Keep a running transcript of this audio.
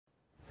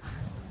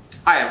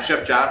Hi, I'm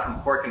Chef John from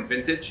Cork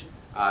Vintage.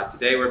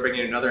 Today we're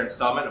bringing another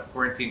installment of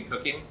quarantine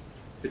cooking.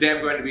 Today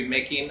I'm going to be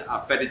making a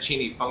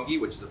Fettuccine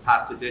Funghi, which is a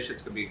pasta dish.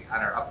 It's going to be on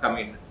our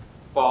upcoming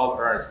fall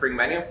or our spring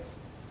menu.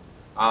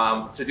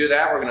 To do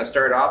that, we're going to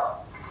start off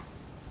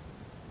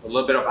with a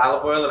little bit of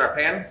olive oil in our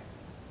pan,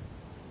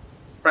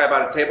 probably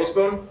about a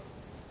tablespoon.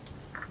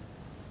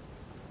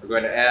 We're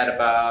going to add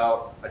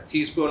about a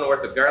teaspoon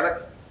worth of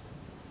garlic.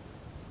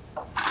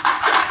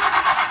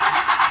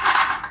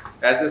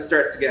 As this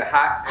starts to get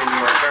hot and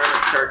your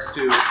garlic starts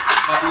to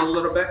bubble a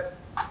little bit,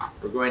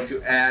 we're going to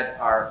add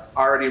our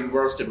already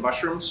roasted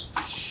mushrooms.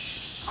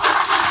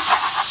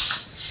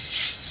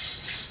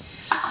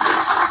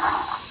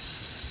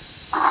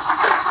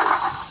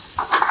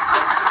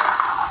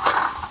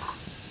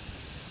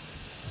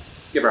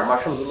 Give our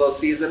mushrooms a little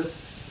season.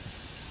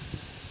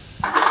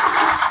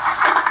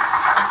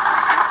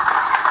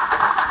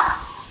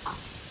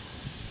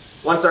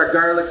 Once our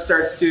garlic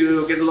starts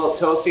to get a little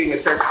toasty and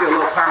it starts to get a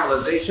little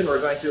caramelization,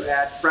 we're going to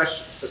add fresh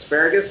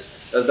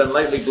asparagus that has been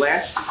lightly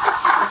blanched.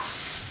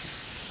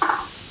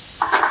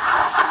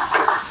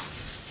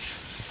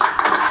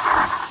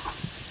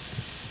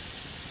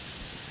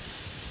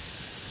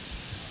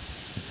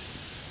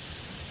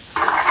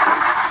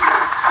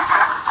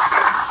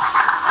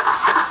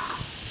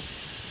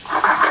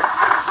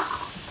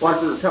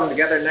 Once it's come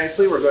together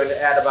nicely, we're going to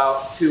add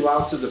about 2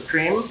 ounces of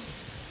cream, which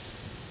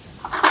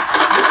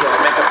will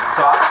make up the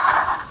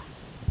sauce.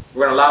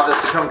 We're going to allow this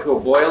to come to a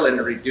boil and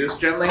to reduce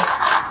gently.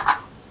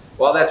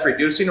 While that's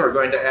reducing, we're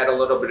going to add a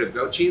little bit of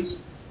goat cheese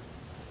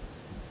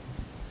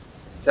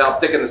to help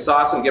thicken the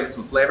sauce and give it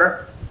some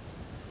flavor.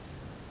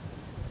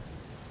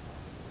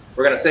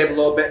 We're going to save a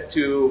little bit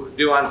to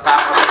do on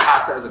top of the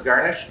pasta as a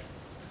garnish.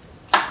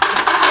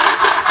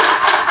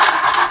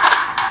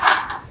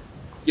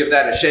 Give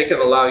that a shake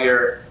and allow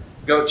your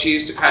goat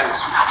cheese to kind of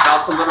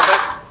melt a little bit.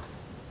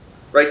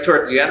 Right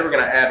towards the end, we're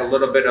going to add a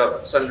little bit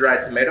of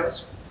sun-dried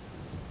tomatoes.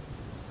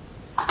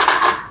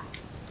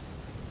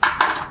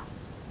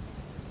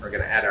 We're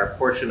going to add our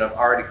portion of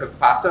already cooked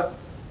pasta.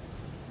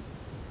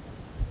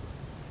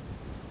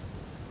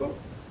 Cool.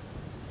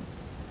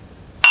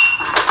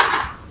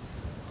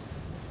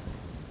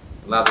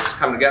 Allow this to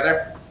come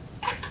together.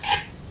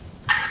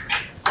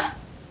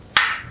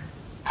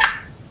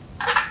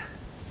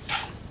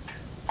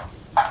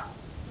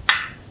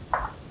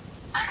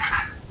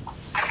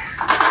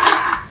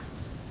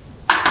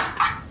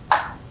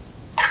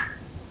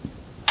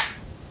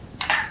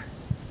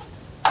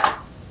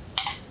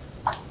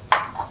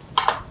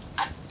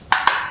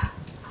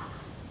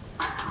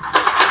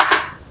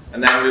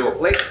 And then we will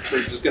plate.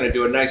 We're just going to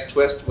do a nice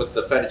twist with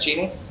the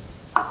fettuccine.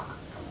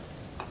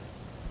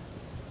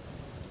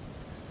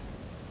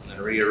 And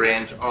then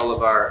rearrange all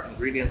of our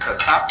ingredients on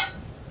top.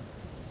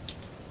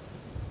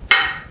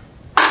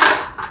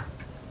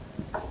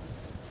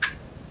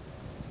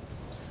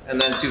 And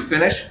then to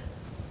finish,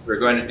 we're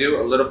going to do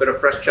a little bit of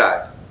fresh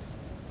chive.